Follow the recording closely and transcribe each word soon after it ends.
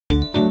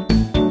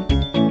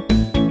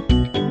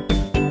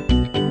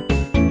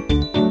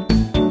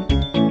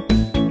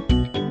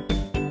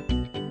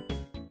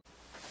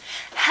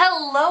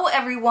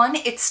everyone,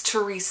 it's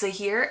Teresa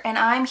here, and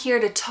I'm here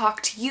to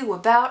talk to you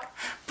about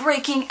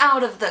breaking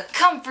out of the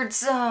comfort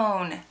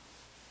zone.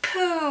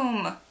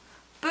 Poom!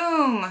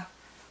 Boom!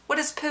 What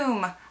is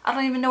poom? I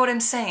don't even know what I'm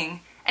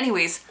saying.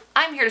 Anyways,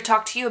 I'm here to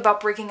talk to you about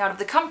breaking out of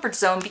the comfort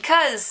zone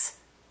because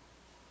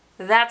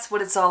that's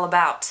what it's all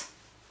about.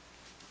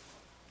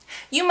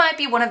 You might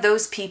be one of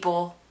those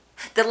people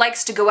that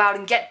likes to go out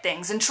and get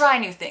things and try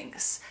new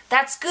things.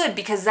 That's good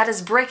because that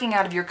is breaking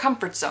out of your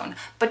comfort zone.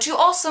 But you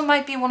also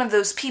might be one of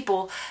those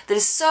people that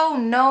is so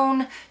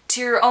known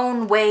to your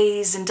own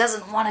ways and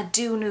doesn't want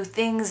to do new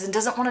things and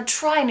doesn't want to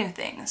try new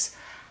things.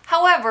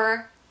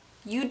 However,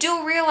 you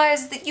do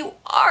realize that you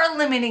are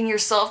limiting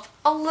yourself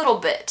a little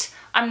bit.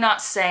 I'm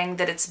not saying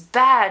that it's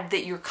bad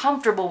that you're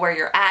comfortable where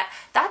you're at.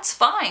 That's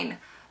fine.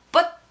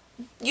 But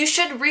you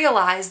should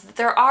realize that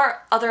there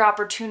are other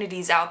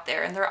opportunities out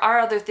there and there are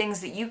other things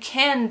that you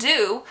can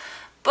do,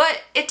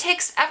 but it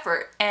takes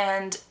effort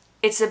and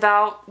it's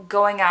about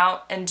going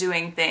out and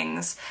doing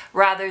things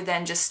rather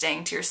than just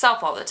staying to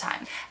yourself all the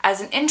time.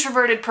 As an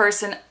introverted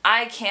person,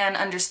 I can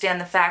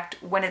understand the fact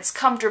when it's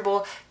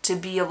comfortable to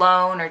be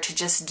alone or to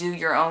just do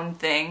your own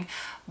thing.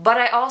 But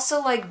I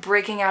also like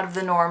breaking out of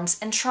the norms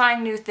and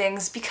trying new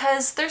things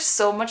because there's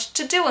so much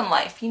to do in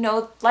life. You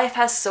know, life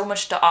has so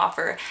much to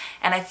offer,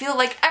 and I feel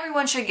like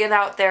everyone should get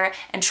out there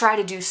and try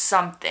to do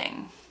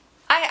something.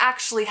 I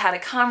actually had a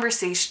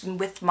conversation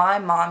with my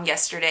mom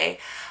yesterday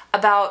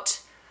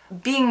about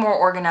being more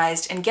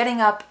organized and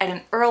getting up at an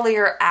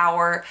earlier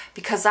hour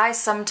because I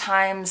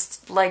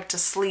sometimes like to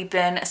sleep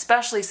in,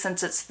 especially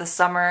since it's the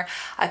summer.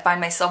 I find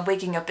myself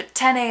waking up at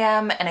 10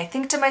 a.m. and I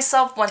think to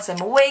myself once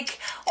I'm awake,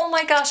 oh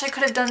my gosh, I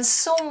could have done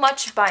so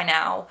much by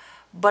now,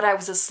 but I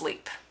was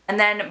asleep. And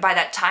then by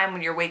that time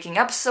when you're waking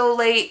up so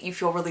late, you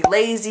feel really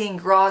lazy and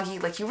groggy,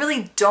 like you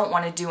really don't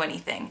want to do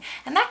anything.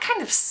 And that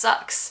kind of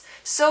sucks.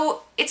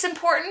 So it's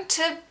important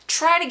to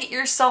try to get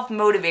yourself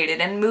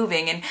motivated and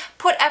moving and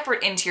put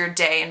effort into your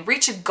day and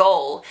reach a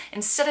goal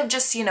instead of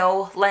just,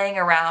 laying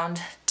around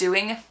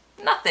doing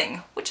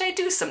nothing, which I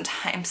do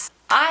sometimes.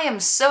 I am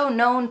so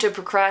known to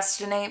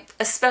procrastinate,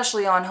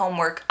 especially on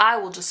homework. I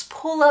will just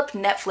pull up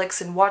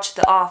Netflix and watch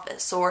The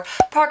Office or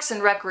Parks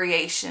and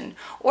Recreation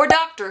or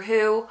Doctor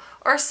Who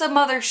or some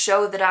other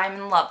show that I'm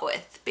in love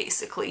with,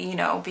 basically,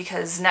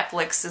 because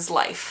Netflix is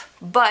life.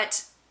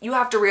 But you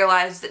have to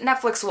realize that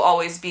Netflix will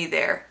always be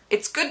there.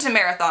 It's good to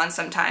marathon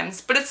sometimes,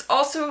 but it's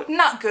also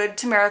not good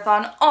to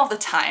marathon all the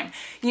time.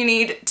 You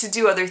need to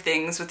do other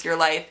things with your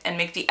life and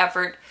make the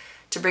effort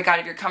to break out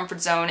of your comfort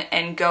zone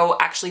and go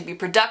actually be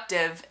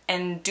productive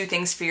and do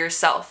things for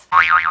yourself.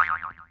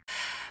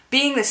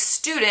 Being the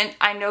student,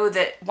 I know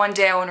that one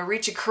day I want to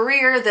reach a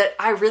career that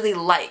I really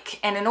like,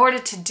 and in order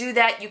to do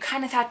that, you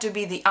kind of have to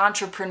be the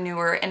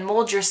entrepreneur and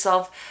mold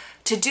yourself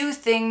to do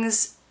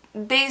things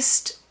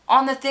based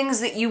on the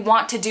things that you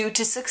want to do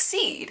to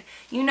succeed.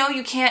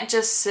 You can't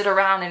just sit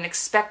around and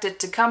expect it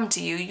to come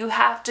to you. You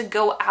have to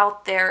go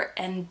out there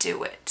and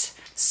do it.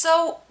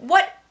 So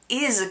what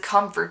is a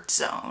comfort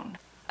zone?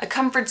 A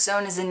comfort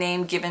zone is a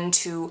name given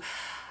to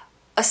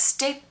a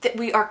state that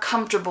we are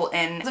comfortable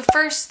in. The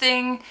first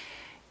thing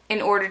in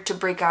order to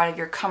break out of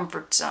your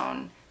comfort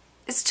zone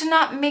is to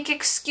not make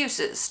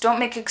excuses. Don't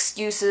make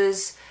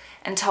excuses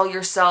and tell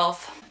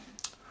yourself,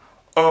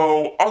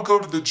 oh, I'll go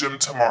to the gym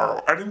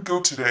tomorrow. I didn't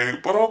go today,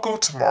 but I'll go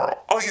tomorrow.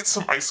 I'll eat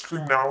some ice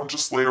cream now and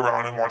just lay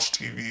around and watch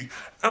TV,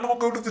 and I'll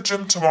go to the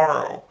gym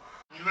tomorrow.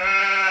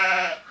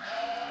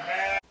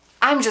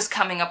 I'm just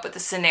coming up with a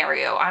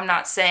scenario. I'm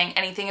not saying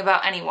anything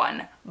about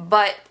anyone.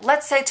 But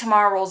let's say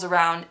tomorrow rolls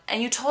around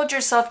and you told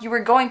yourself you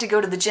were going to go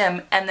to the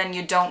gym and then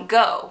you don't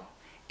go.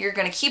 You're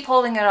going to keep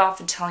holding it off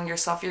and telling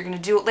yourself you're going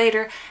to do it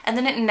later, and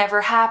then it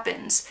never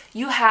happens.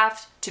 You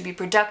have to be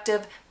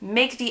productive,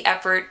 make the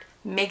effort,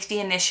 make the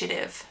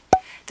initiative.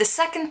 The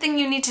second thing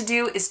you need to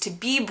do is to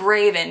be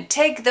brave and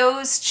take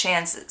those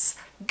chances.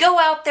 Go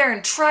out there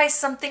and try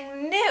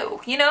something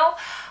new,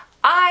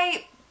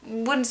 I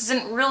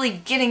wasn't really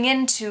getting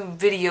into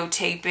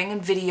videotaping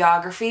and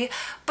videography,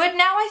 but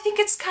now I think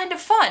it's kind of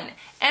fun.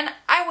 And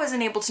I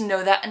wasn't able to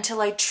know that until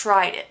I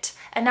tried it.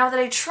 And now that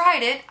I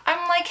tried it,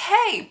 I'm like,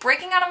 hey,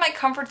 breaking out of my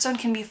comfort zone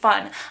can be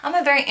fun. I'm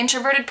a very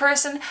introverted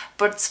person,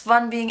 but it's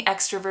fun being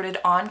extroverted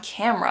on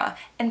camera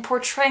and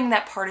portraying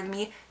that part of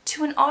me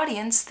to an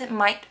audience that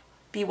might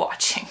be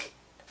watching.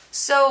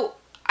 So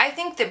I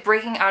think that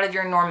breaking out of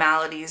your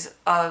normalities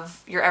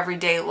of your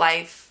everyday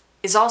life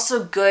is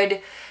also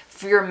good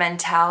for your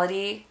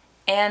mentality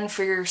and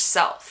for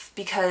yourself,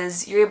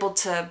 because you're able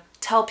to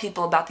tell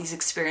people about these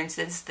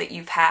experiences that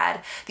you've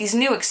had, these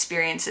new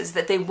experiences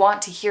that they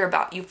want to hear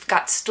about. You've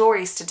got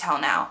stories to tell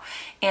now,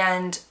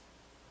 and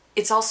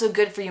it's also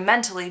good for you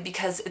mentally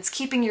because it's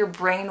keeping your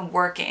brain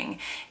working.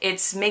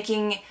 It's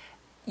making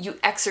you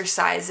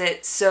exercise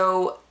it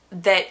so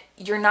that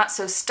you're not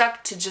so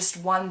stuck to just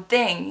one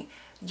thing.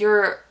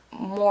 You're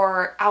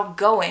more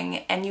outgoing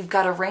and you've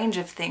got a range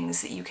of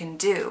things that you can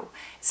do.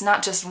 It's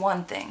not just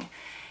one thing.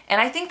 And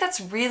I think that's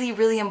really,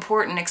 really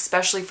important,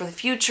 especially for the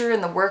future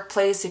in the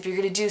workplace. If you're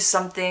going to do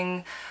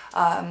something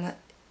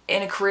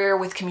in a career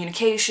with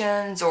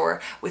communications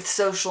or with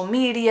social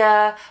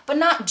media, but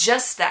not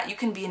just that. You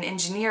can be an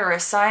engineer or a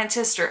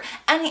scientist or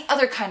any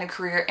other kind of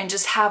career and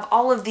just have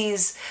all of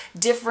these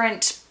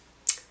different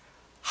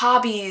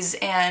hobbies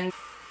and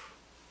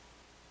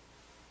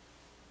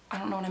I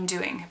don't know what I'm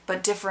doing,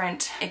 but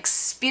different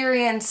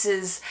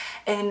experiences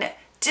and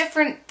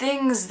different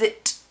things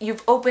that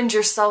you've opened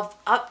yourself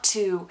up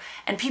to,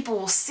 and people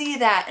will see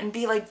that and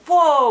be like,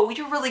 whoa,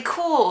 you're really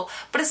cool.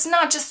 But it's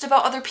not just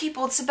about other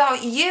people, it's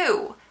about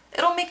you.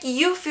 It'll make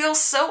you feel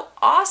so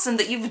awesome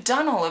that you've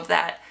done all of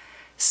that.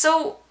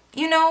 So,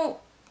 you know,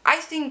 I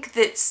think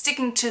that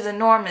sticking to the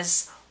norm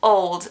is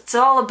old. It's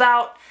all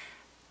about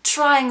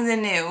trying the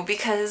new,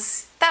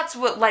 because that's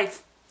what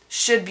life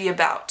should be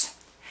about.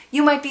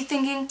 You might be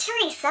thinking,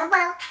 Teresa,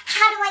 well,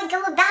 how do I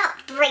go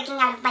about breaking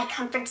out of my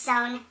comfort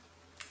zone?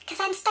 Because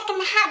I'm stuck in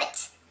the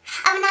habit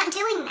of not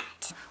doing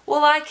that.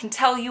 well, I can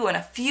tell you in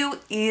a few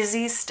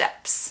easy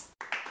steps.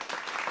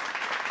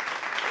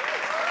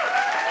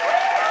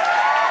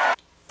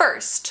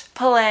 First,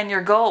 plan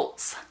your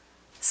goals.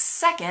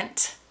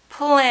 Second,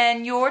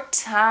 plan your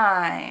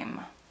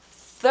time.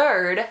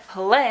 Third,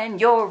 plan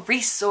your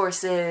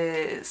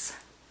resources.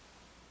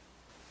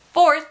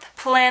 Fourth,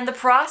 plan the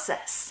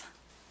process.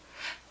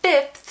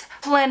 Fifth,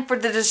 plan for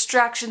the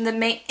distraction that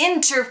may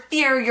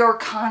interfere your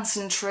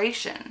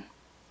concentration.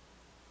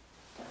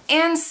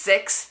 And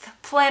sixth,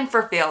 plan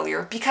for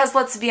failure, because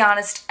let's be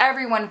honest,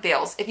 everyone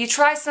fails. If you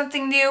try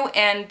something new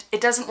and it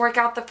doesn't work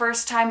out the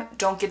first time,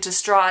 don't get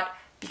distraught,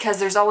 because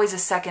there's always a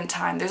second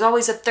time. There's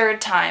always a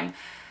third time.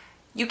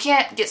 You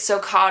can't get so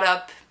caught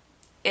up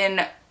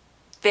in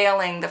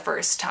failing the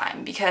first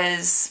time,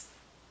 because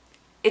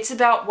it's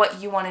about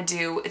what you want to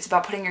do. It's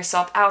about putting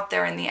yourself out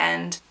there in the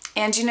end.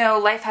 And you know,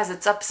 life has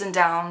its ups and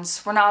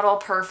downs. We're not all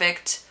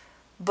perfect,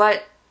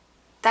 but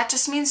that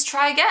just means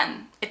try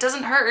again. It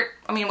doesn't hurt.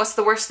 I mean, what's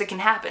the worst that can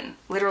happen?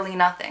 Literally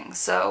nothing.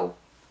 So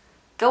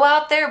go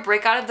out there,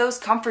 break out of those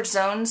comfort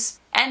zones,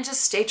 and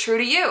just stay true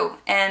to you.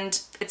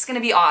 And it's gonna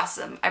be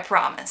awesome, I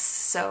promise.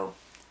 So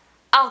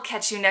I'll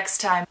catch you next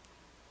time.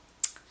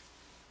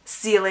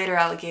 See you later,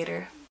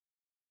 alligator.